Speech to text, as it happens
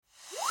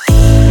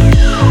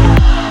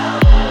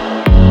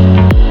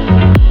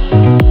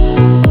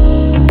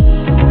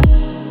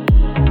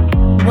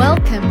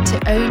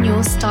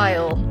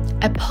Style,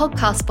 a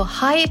podcast for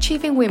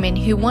high-achieving women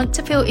who want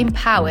to feel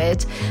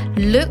empowered,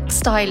 look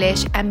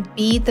stylish, and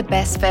be the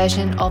best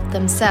version of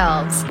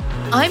themselves.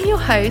 I'm your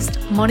host,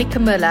 Monica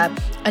Muller,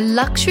 a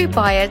luxury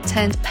buyer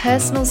turned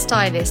personal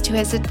stylist who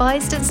has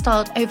advised and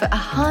styled over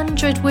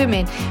 100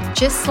 women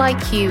just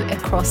like you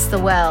across the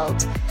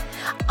world.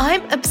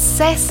 I'm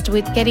obsessed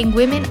with getting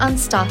women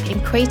unstuck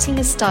and creating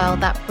a style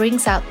that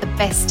brings out the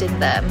best in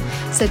them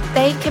so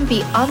they can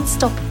be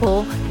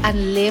unstoppable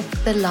and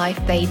live the life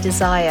they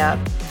desire.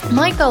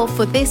 My goal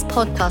for this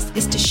podcast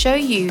is to show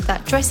you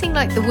that dressing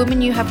like the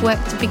woman you have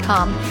worked to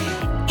become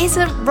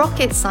isn't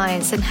rocket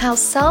science, and how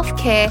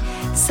self-care,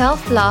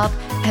 self-love,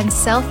 and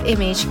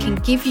self-image can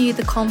give you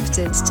the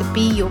confidence to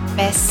be your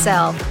best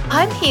self.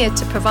 I'm here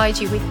to provide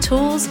you with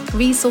tools,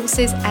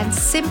 resources, and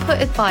simple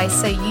advice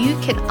so you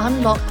can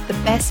unlock the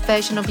best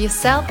version of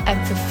yourself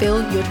and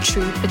fulfill your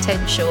true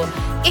potential.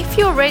 If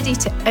you're ready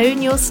to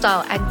own your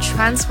style and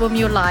transform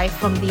your life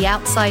from the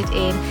outside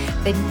in,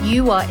 then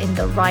you are in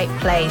the right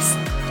place.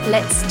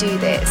 Let's do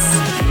this.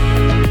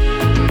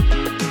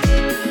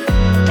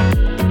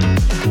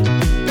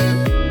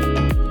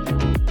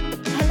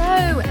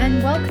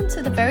 And welcome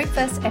to the very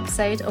first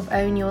episode of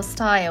Own Your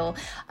Style.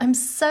 I'm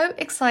so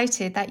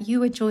excited that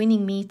you are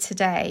joining me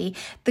today.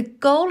 The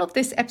goal of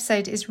this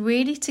episode is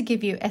really to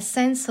give you a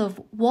sense of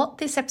what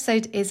this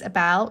episode is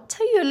about,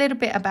 tell you a little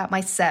bit about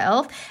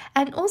myself,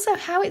 and also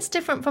how it's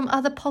different from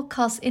other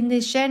podcasts in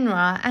this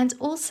genre, and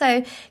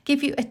also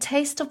give you a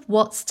taste of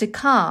what's to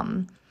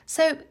come.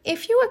 So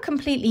if you are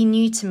completely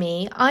new to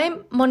me,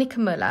 I'm Monica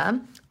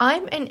Muller.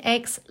 I'm an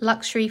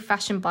ex-luxury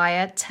fashion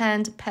buyer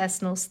turned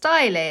personal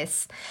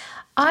stylist.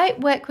 I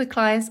work with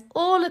clients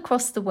all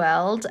across the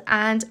world,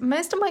 and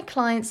most of my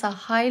clients are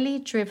highly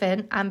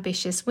driven,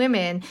 ambitious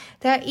women.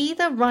 They're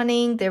either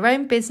running their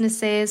own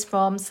businesses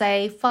from,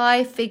 say,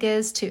 5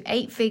 figures to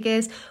 8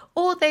 figures,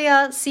 or they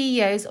are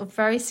CEOs of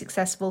very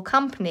successful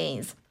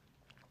companies.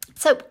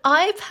 So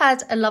I've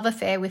had a love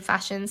affair with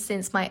fashion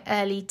since my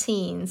early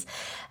teens.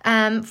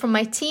 From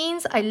my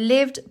teens, I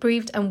lived,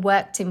 breathed, and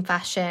worked in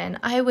fashion.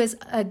 I was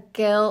a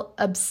girl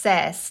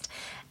obsessed,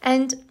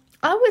 and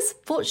I was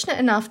fortunate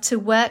enough to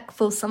work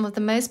for some of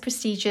the most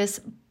prestigious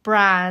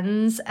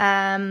brands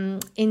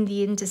in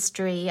the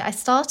industry. I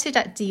started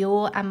at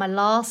Dior, and my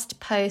last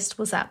post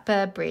was at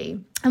Burberry.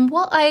 And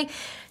what I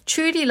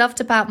truly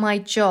loved about my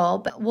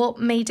job, what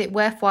made it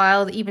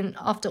worthwhile even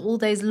after all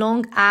those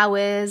long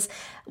hours,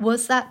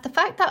 was that the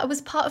fact that I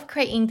was part of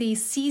creating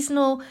these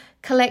seasonal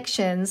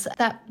collections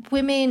that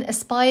women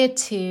aspired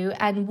to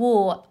and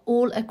wore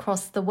all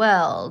across the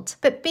world.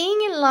 But being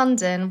in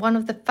London, one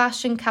of the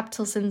fashion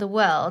capitals in the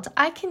world,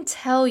 I can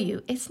tell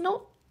you it's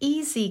not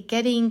easy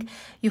getting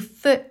your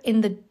foot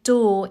in the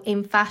door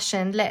in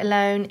fashion, let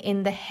alone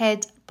in the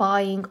head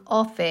buying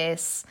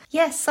office.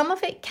 Yes, some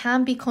of it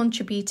can be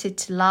contributed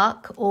to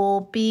luck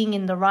or being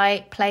in the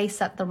right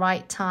place at the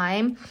right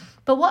time.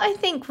 But what I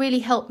think really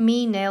helped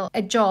me nail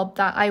a job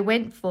that I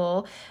went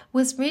for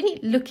was really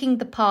looking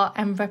the part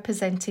and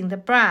representing the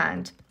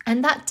brand.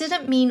 And that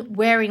didn't mean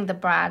wearing the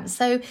brand.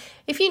 So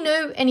if you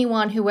know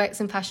anyone who works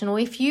in fashion, or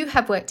if you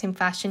have worked in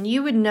fashion,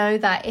 you would know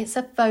that it's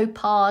a faux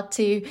pas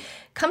to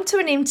come to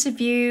an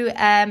interview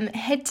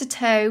head to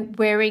toe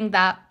wearing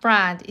that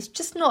brand. It's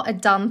just not a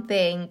done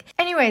thing.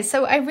 Anyway,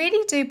 so I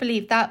really do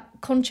believe that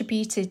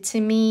contributed to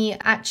me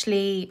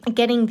actually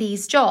getting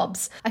these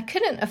jobs. I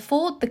couldn't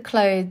afford the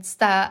clothes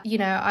that,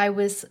 I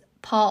was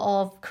part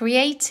of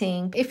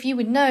creating. If you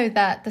would know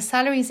that the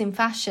salaries in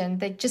fashion,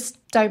 they just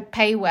don't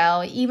pay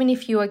well. Even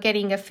if you are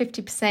getting a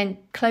 50%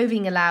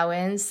 clothing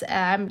allowance,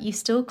 you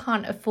still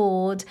can't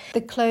afford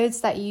the clothes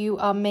that you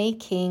are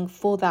making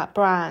for that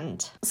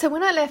brand. So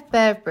when I left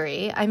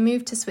Burberry, I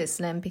moved to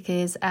Switzerland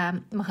because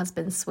my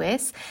husband's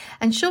Swiss.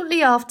 And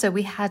shortly after,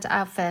 we had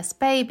our first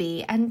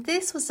baby. And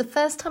this was the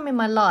first time in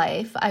my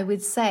life, I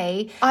would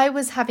say, I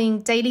was having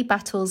daily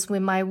battles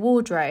with my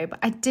wardrobe.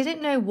 I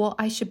didn't know what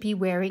I should be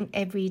wearing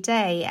every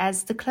day,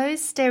 as the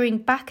clothes staring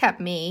back at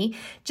me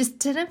just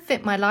didn't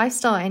fit my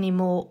lifestyle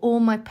anymore or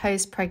my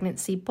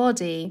post-pregnancy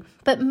body.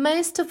 But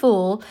most of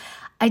all,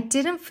 I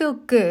didn't feel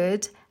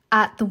good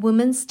at the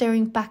woman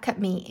staring back at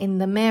me in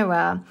the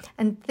mirror.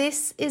 And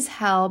this is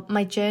how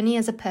my journey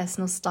as a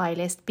personal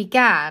stylist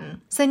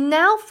began. So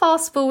now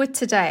fast forward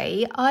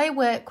today, I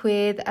work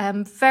with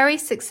very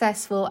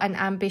successful and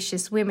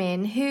ambitious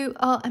women who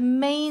are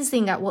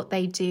amazing at what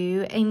they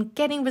do in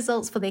getting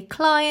results for their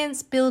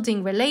clients,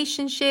 building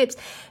relationships,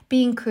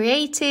 being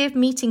creative,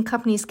 meeting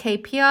companies'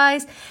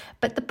 KPIs.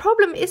 But the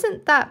problem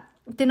isn't that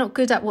they're not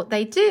good at what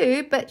they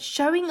do, but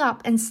showing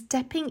up and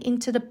stepping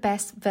into the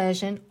best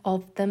version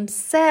of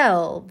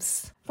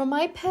themselves. From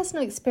my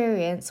personal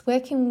experience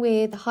working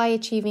with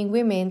high-achieving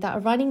women that are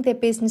running their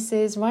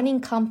businesses,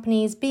 running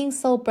companies, being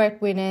sole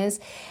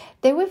breadwinners,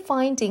 they were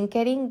finding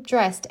getting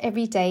dressed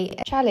every day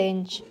a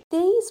challenge.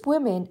 These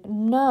women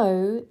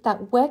know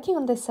that working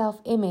on their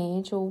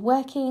self-image or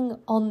working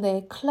on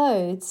their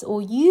clothes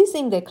or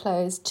using their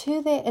clothes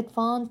to their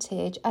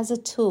advantage as a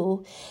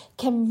tool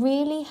can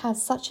really have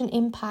such an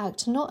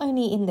impact, not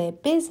only in their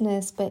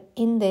business, but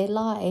in their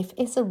life.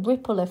 It's a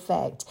ripple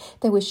effect.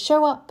 They will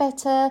show up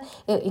better,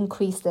 it'll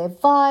increase their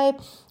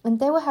vibe, and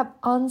they will have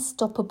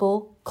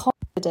unstoppable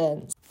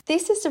confidence.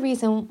 This is the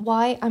reason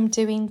why I'm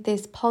doing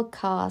this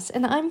podcast.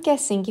 And I'm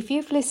guessing if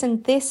you've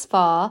listened this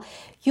far,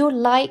 you're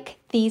like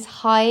these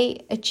high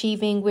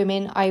achieving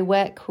women I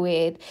work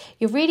with.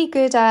 You're really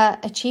good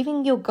at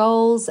achieving your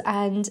goals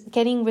and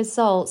getting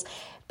results,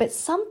 but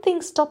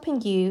something's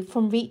stopping you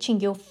from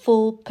reaching your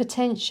full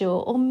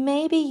potential, or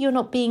maybe you're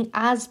not being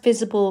as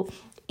visible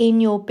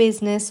in your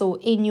business or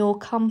in your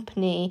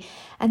company.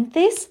 And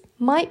this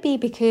might be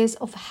because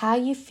of how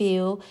you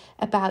feel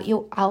about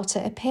your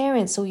outer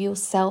appearance or your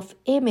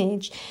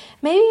self-image.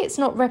 Maybe it's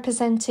not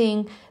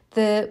representing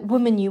the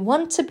woman you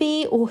want to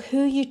be or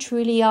who you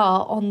truly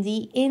are on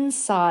the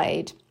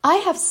inside. I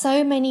have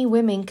so many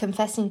women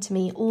confessing to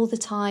me all the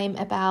time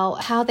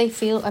about how they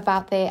feel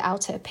about their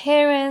outer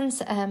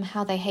appearance,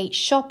 how they hate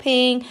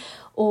shopping,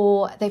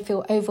 or they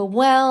feel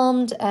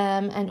overwhelmed,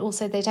 and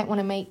also they don't want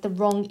to make the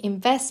wrong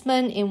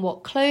investment in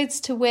what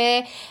clothes to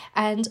wear,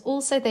 and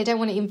also they don't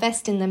want to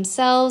invest in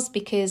themselves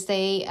because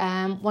they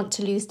want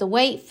to lose the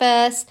weight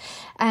first,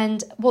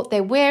 and what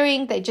they're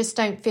wearing, they just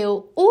don't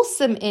feel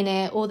awesome in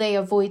it, or they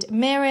avoid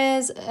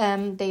mirrors,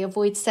 they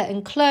avoid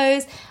certain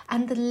clothes,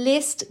 and the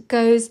list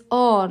goes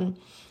on.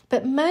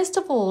 But most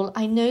of all,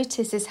 I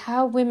notice is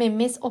how women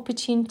miss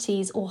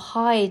opportunities or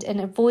hide and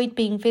avoid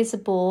being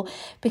visible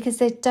because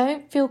they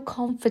don't feel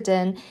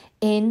confident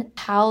in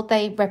how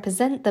they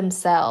represent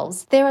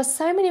themselves. There are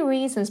so many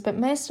reasons, but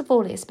most of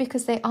all, it's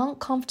because they aren't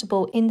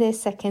comfortable in their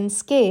second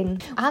skin.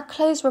 Our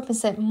clothes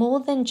represent more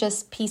than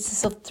just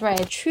pieces of thread.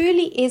 It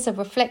truly is a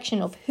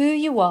reflection of who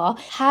you are,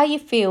 how you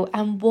feel,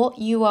 and what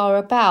you are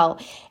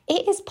about.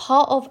 It is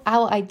part of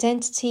our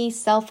identity,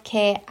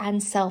 self-care,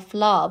 and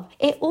self-love.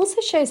 It also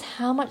shows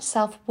how much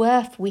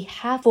self-worth we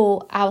have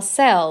for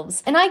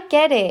ourselves. And I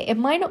get it. It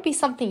might not be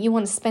something you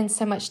want to spend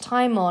so much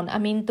time on. I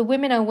mean, the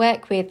women I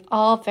work with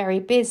are very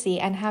busy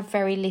and have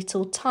very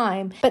little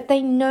time, but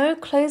they know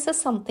clothes are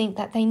something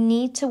that they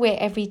need to wear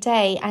every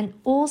day. And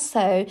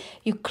also,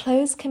 your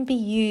clothes can be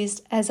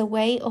used as a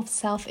way of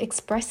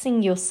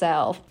self-expressing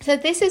yourself. So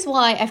this is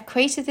why I've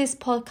created this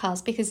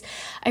podcast, because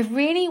I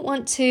really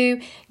want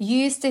to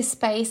use this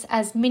space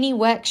as mini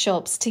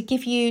workshops to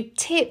give you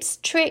tips,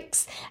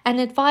 tricks, and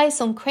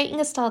advice on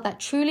creating a style that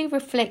truly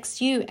reflects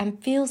you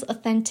and feels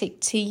authentic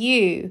to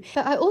you.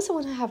 But I also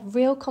want to have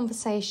real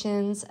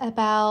conversations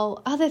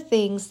about other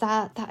things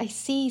that I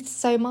see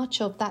so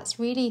much of. That's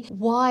really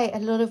why a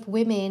lot of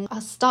women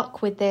are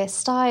stuck with their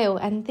style,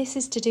 and this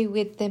is to do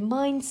with their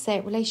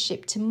mindset,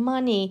 relationship to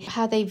money,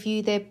 how they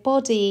view their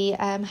body,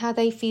 how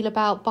they feel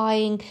about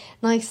buying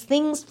nice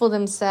things for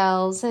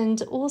themselves,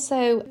 and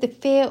also the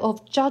fear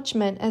of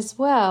judgment as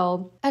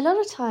well. A lot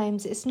of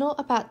times it's not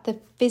about the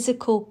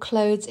physical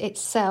clothes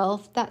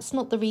itself. That's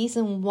not the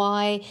reason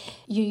why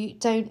you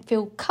don't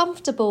feel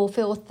comfortable,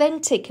 feel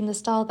authentic in the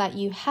style that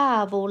you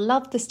have, or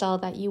love the style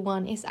that you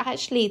want. It's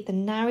actually the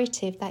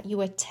narrative that you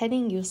are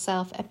telling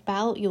yourself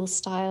about your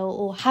style,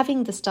 or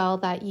having the style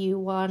that you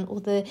want, or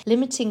the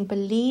limiting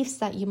beliefs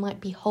that you might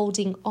be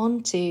holding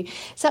on to.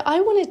 So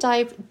I want to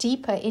dive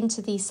deeper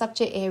into these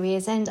subject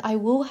areas, and I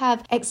will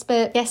have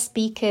expert guest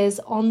speakers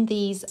on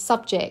these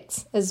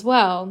subjects as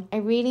well. I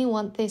really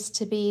want this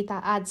to be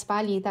that adds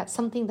value, that's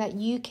something that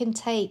you can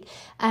take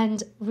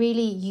and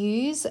really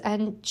use,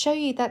 and show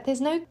you that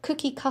there's no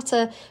cookie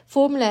cutter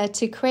formula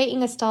to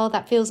creating a style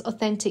that feels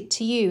authentic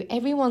to you.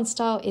 Everyone's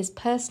style is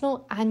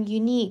personal and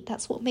unique.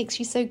 That's what makes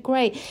you so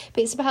great.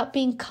 But it's about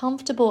being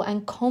comfortable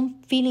and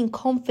feeling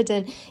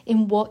confident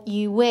in what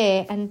you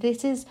wear. And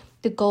this is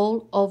the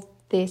goal of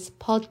this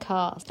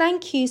podcast.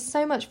 Thank you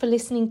so much for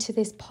listening to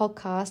this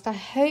podcast. I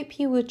hope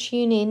you will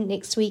tune in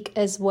next week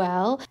as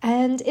well.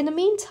 And in the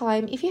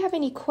meantime, if you have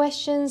any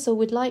questions or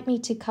would like me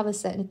to cover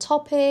certain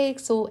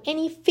topics or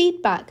any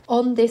feedback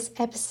on this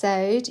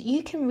episode,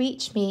 you can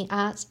reach me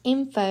at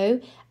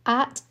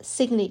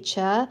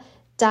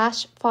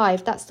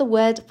info@signature-5. That's the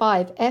word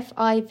 5,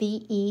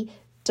 FIVE.com.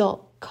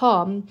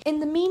 In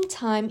the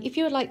meantime, if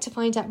you would like to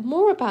find out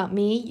more about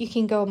me, you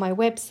can go on my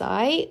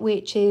website,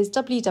 which is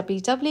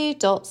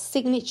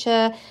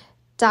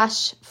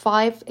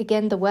www.signature-5,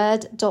 again the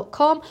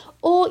word.com,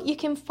 or you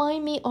can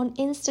find me on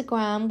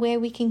Instagram, where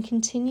we can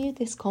continue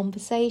this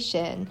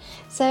conversation.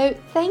 So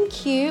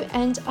thank you,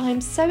 and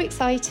I'm so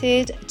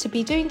excited to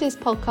be doing this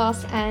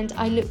podcast, and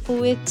I look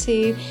forward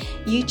to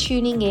you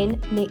tuning in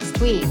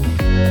next week.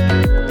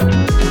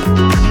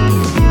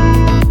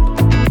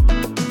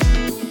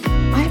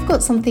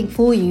 Got something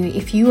for you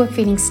if you are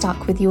feeling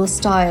stuck with your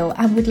style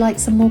and would like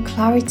some more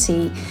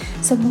clarity.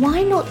 So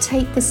why not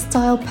take the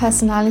style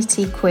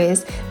personality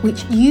quiz,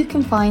 which you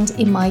can find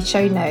in my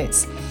show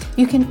notes.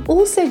 You can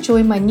also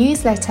join my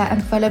newsletter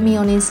and follow me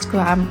on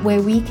Instagram,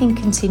 where we can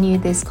continue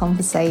this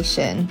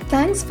conversation.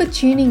 Thanks for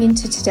tuning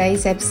into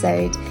today's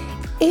episode.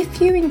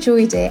 If you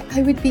enjoyed it,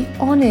 I would be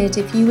honored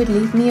if you would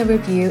leave me a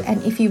review.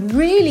 And if you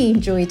really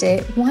enjoyed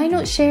it, why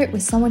not share it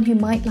with someone who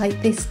might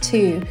like this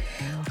too?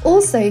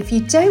 Also, if you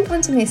don't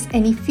want to miss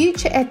any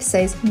future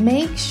episodes,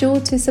 make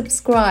sure to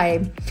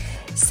subscribe.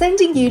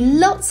 Sending you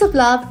lots of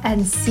love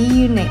and see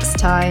you next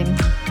time.